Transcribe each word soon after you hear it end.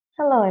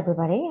Hello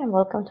everybody and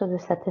welcome to the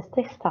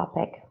statistics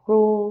topic,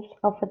 rules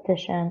of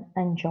addition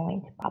and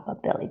joint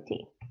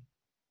probability.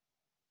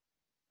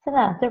 So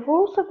now the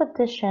rules of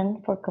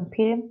addition for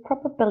computing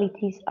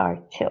probabilities are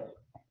two.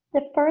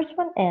 The first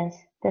one is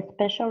the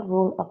special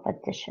rule of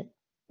addition,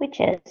 which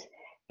is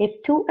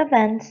if two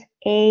events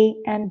A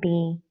and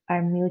B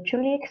are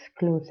mutually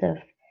exclusive,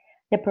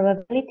 the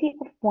probability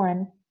of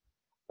one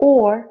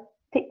or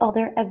the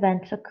other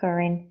events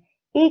occurring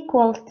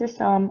equals the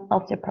sum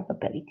of the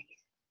probabilities,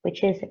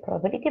 which is the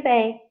probability of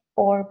A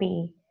or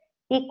B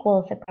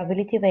equals the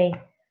probability of A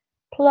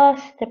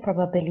plus the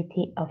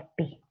probability of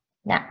B.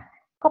 Now,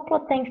 a couple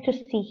of things to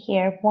see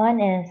here. One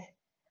is,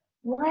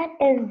 what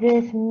is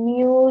this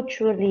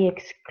mutually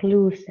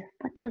exclusive?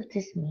 What does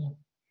this mean?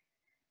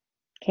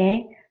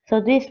 Okay,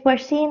 so we're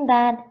seeing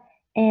that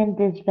in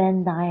this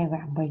Venn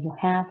diagram where you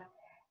have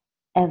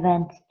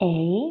events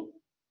A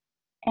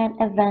and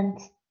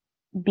events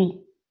B.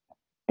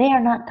 They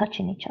are not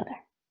touching each other.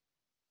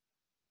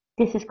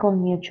 This is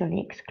called mutually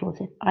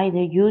exclusive.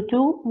 Either you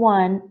do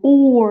one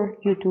or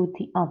you do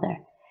the other.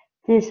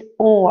 This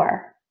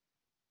or,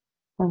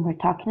 when we're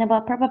talking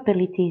about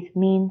probabilities,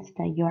 means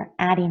that you're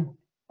adding.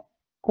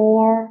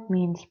 Or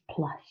means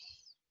plus.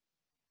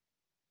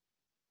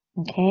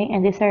 Okay,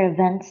 and these are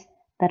events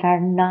that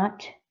are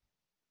not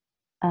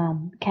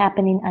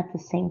happening at the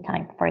same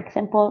time. For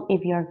example,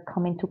 if you're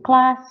coming to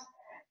class,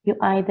 you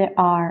either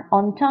are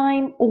on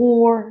time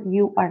or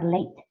you are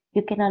late.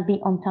 You cannot be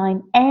on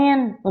time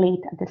and late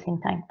at the same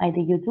time. Either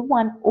you do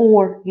one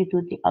or you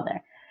do the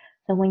other.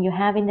 So when you're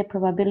having the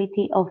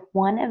probability of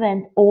one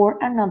event or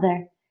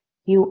another,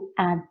 you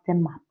add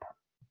them up.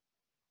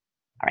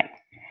 All right.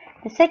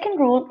 The second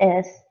rule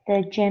is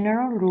the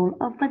general rule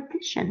of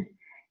addition.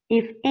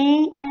 If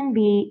A and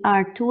B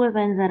are two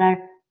events that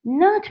are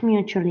not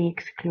mutually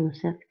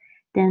exclusive,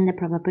 then the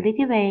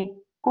probability of A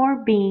or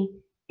B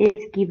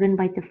is given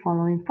by the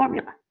following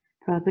formula.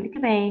 Probability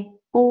of A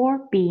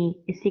or B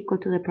is equal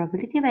to the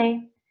probability of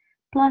A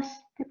plus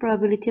the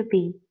probability of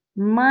B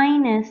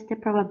minus the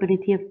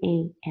probability of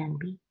A and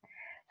B.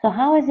 So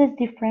how is this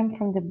different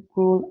from the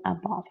rule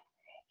above?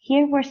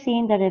 Here we're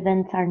seeing that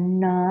events are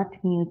not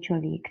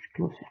mutually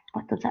exclusive.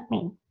 What does that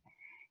mean?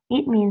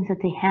 It means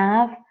that they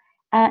have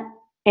an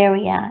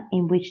area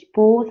in which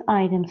both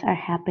items are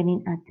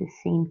happening at the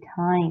same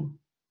time.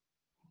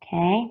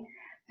 Okay,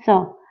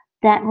 so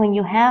that when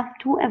you have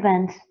two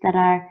events that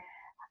are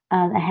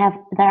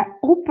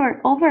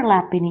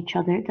overlapping each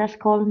other, that's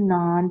called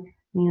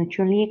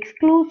non-mutually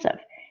exclusive.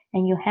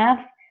 And you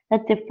have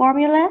that the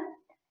formula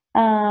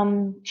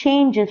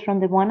changes from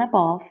the one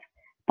above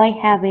by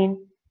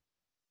having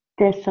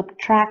the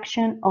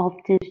subtraction of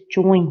this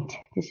joint.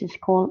 This is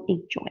called a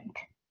joint.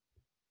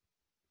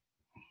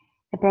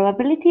 The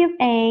probability of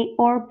A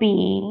or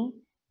B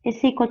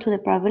is equal to the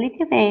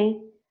probability of A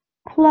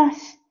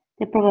plus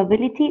the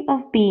probability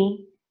of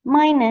B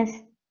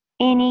minus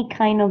any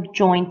kind of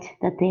joint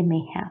that they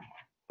may have.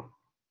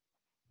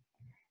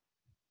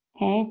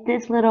 Okay,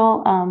 these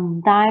little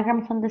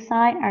diagrams on the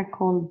side are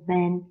called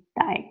Venn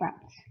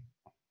diagrams.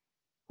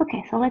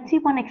 Okay, so let's see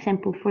one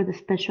example for the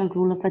special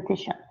rule of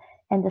addition.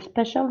 And the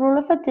special rule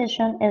of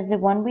addition is the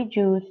one we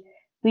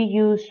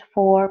use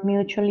for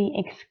mutually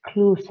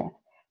exclusive.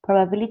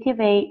 Probability of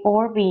A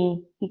or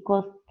B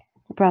equals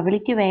the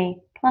probability of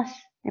A plus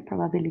the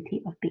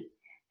probability of B.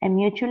 And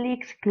mutually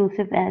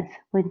exclusive is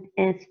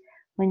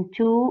when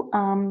two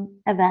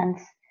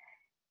events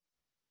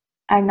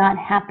are not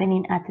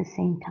happening at the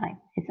same time.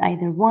 It's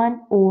either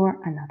one or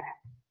another.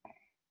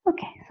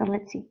 Okay, so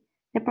let's see.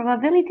 The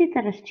probability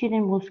that a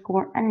student will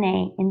score an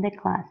A in the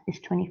class is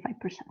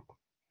 25%.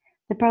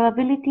 The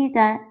probability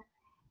that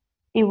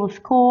it will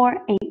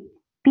score a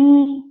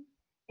B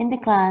in the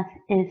class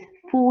is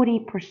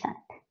 40%.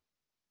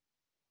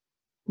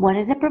 What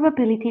is the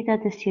probability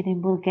that the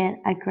student will get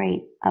a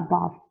grade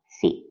above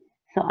C?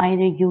 So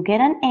either you get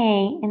an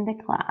A in the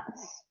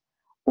class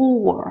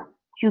or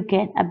you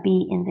get a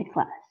B in the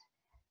class.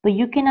 But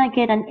you cannot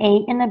get an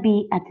A and a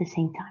B at the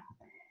same time.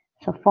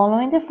 So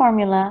following the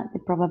formula, the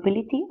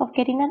probability of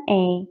getting an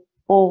A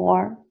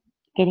or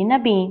getting a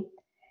B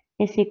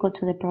is equal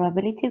to the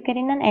probability of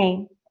getting an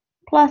A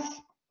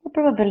plus the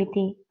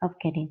probability of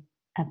getting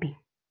a B.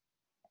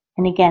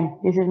 And again,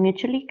 this is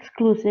mutually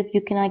exclusive.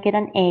 You cannot get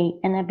an A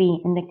and a B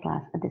in the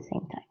class at the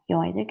same time. You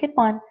either get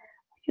one or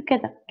you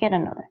get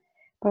another.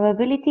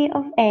 Probability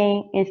of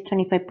A is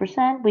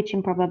 25%, which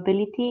in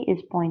probability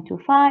is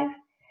 0.25.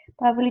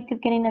 Probability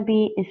of getting a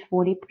B is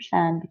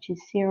 40%, which is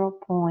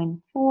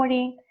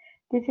 0.40.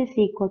 This is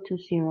equal to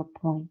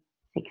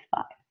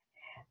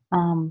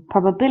 0.65.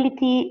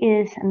 Probability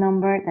is a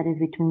number that is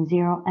between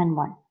 0 and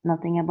 1.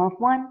 Nothing above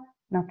 1,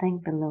 nothing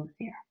below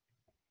 0.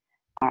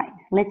 All right,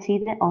 let's see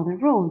the other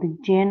rule, the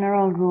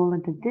general rule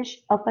of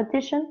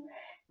addition,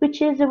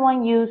 which is the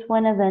one used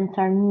when events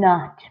are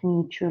not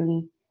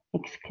mutually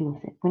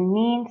exclusive, which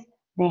means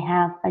they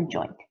have a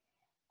joint.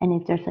 And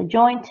if there's a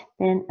joint,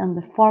 then on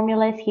the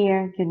formulas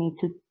here, you need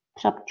to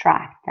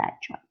subtract that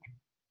joint.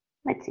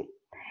 Let's see.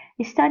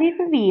 A study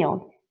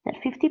revealed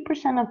that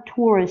 50% of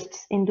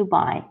tourists in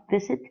Dubai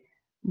visit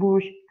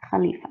Burj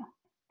Khalifa.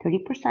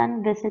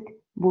 30% visit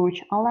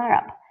Burj Al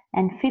Arab,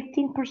 and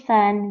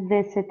 15%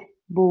 visit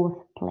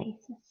both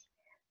places.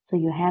 So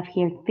you have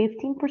here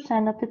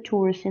 15% of the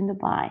tourists in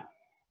Dubai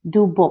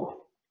do both.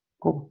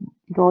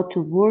 Go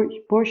to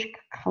Burj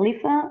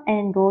Khalifa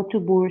and go to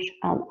Burj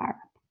Al Arab.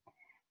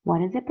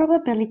 What is the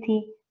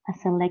probability a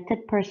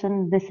selected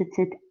person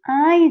visited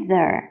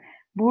either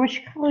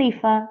Burj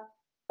Khalifa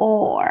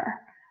or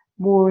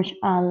Burj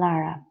Al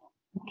Arab?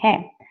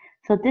 Okay,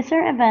 so these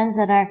are events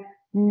that are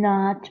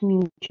not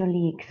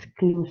mutually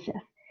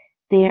exclusive.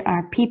 There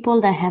are people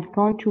that have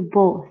gone to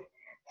both.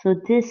 So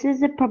this is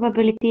the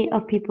probability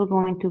of people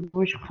going to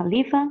Burj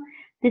Khalifa.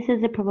 This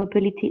is the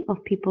probability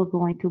of people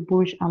going to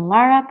Burj Al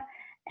Arab.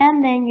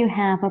 And then you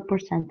have a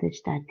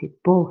percentage that did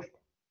both.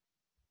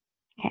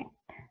 Okay,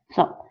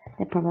 so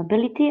the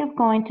probability of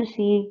going to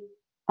see,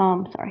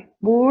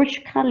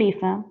 Burj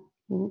Khalifa.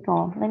 Here we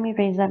go. Let me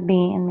raise that B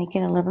and make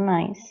it a little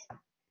nice.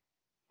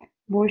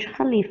 Burj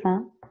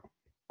Khalifa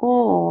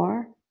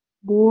or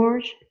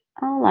Burj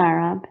Al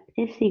Arab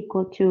is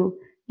equal to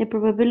the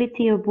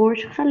probability of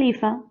Burj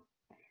Khalifa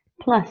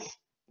plus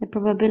the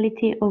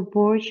probability of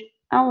Burj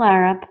Al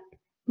Arab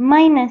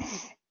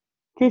minus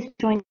this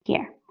joint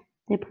here,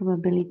 the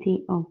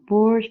probability of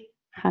Burj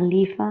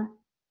Khalifa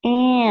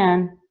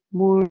and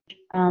Burj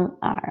Al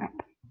Arab.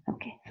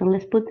 Okay, so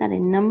let's put that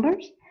in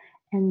numbers,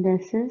 and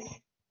this is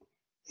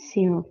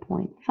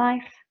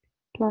 0.5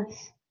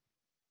 plus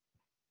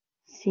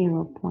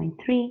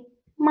 0.3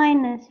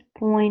 minus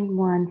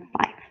 0.15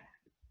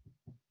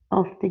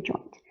 of the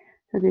joint.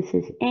 So this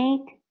is 8,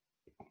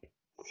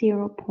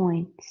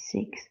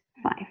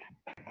 0.65.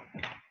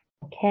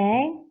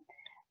 Okay,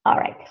 all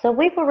right, so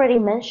we've already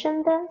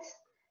mentioned this.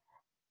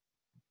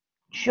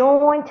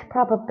 Joint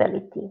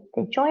probability.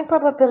 The joint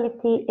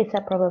probability is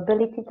a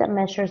probability that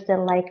measures the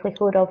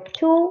likelihood of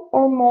two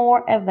or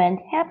more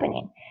events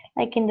happening.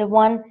 Like in the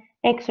one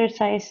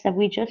exercise that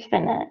we just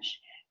finished,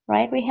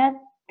 right? We had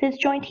this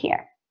joint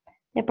here.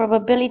 The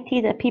probability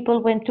that people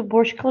went to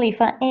Burj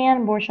Khalifa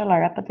and Burj Al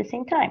Arab at the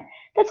same time.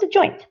 That's a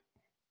joint.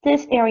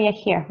 This area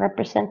here,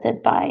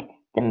 represented by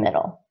the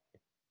middle.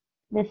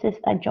 This is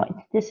a joint.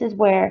 This is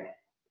where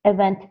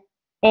event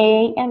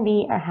A and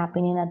B are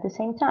happening at the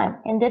same time.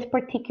 In this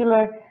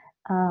particular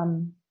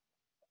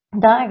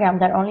diagram,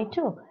 there are only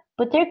two,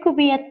 but there could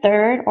be a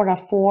third or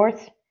a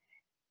fourth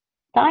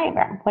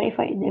diagram.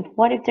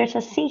 What if there's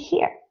a C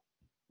here,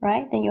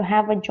 right? Then you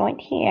have a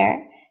joint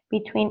here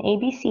between A,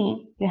 B,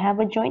 C. You have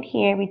a joint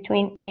here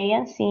between A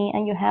and C,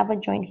 and you have a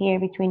joint here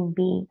between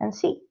B and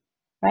C,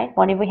 right?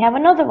 What if we have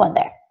another one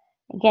there?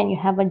 Again, you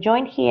have a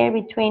joint here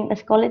between,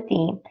 let's call it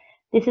D.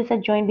 This is a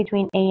joint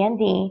between A and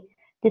D.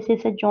 This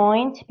is a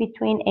joint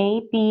between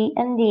A, B,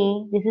 and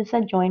D. This is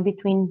a joint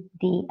between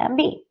D and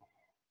B.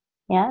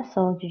 Yeah,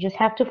 so you just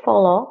have to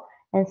follow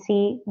and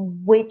see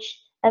which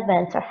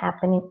events are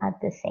happening at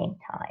the same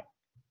time.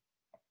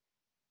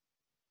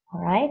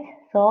 All right,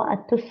 so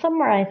to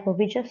summarize what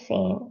we just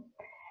seen,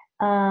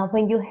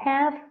 when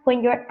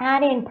you're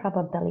adding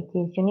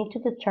probabilities, you need to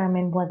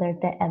determine whether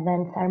the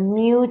events are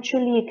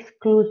mutually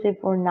exclusive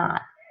or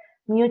not.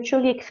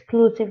 Mutually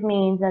exclusive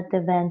means that the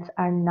events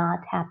are not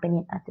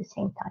happening at the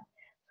same time.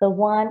 So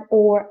one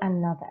or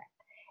another.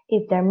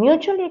 If they're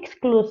mutually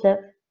exclusive,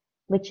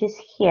 which is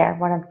here,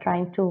 what I'm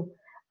trying to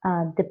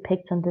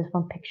depict on this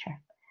one picture,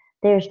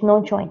 there's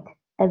no joint.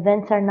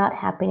 Events are not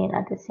happening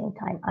at the same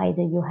time.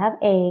 Either you have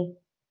A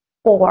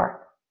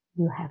or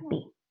you have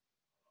B.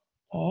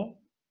 Okay.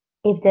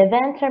 If the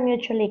events are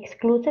mutually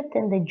exclusive,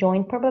 then the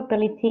joint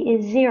probability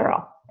is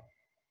 0.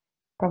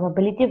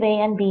 Probability of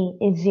A and B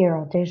is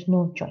 0. There's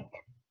no joint.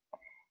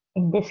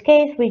 In this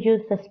case, we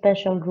use the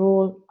special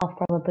rule of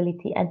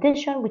probability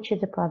addition, which is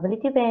the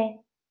probability of A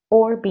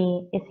or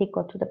B is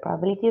equal to the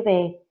probability of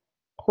A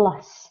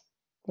plus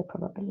the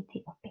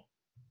probability of B.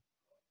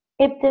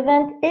 If the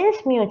event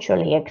is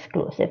mutually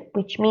exclusive,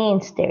 which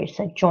means there is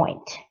a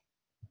joint,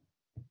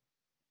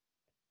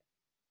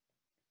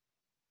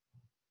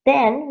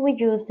 then we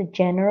use the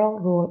general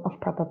rule of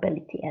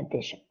probability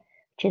addition,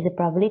 which is the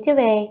probability of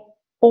A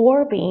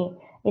or B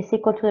is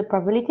equal to the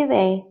probability of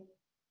A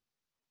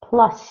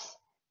plus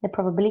the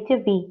probability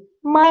of B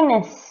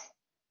minus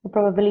the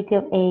probability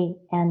of A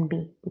and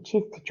B, which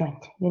is the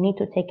joint. You need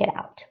to take it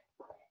out.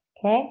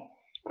 Okay,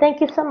 thank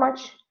you so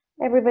much,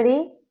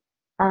 everybody.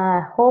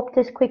 I hope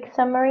this quick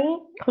summary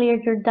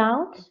cleared your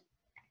doubts.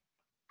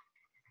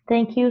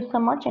 Thank you so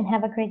much and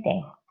have a great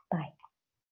day.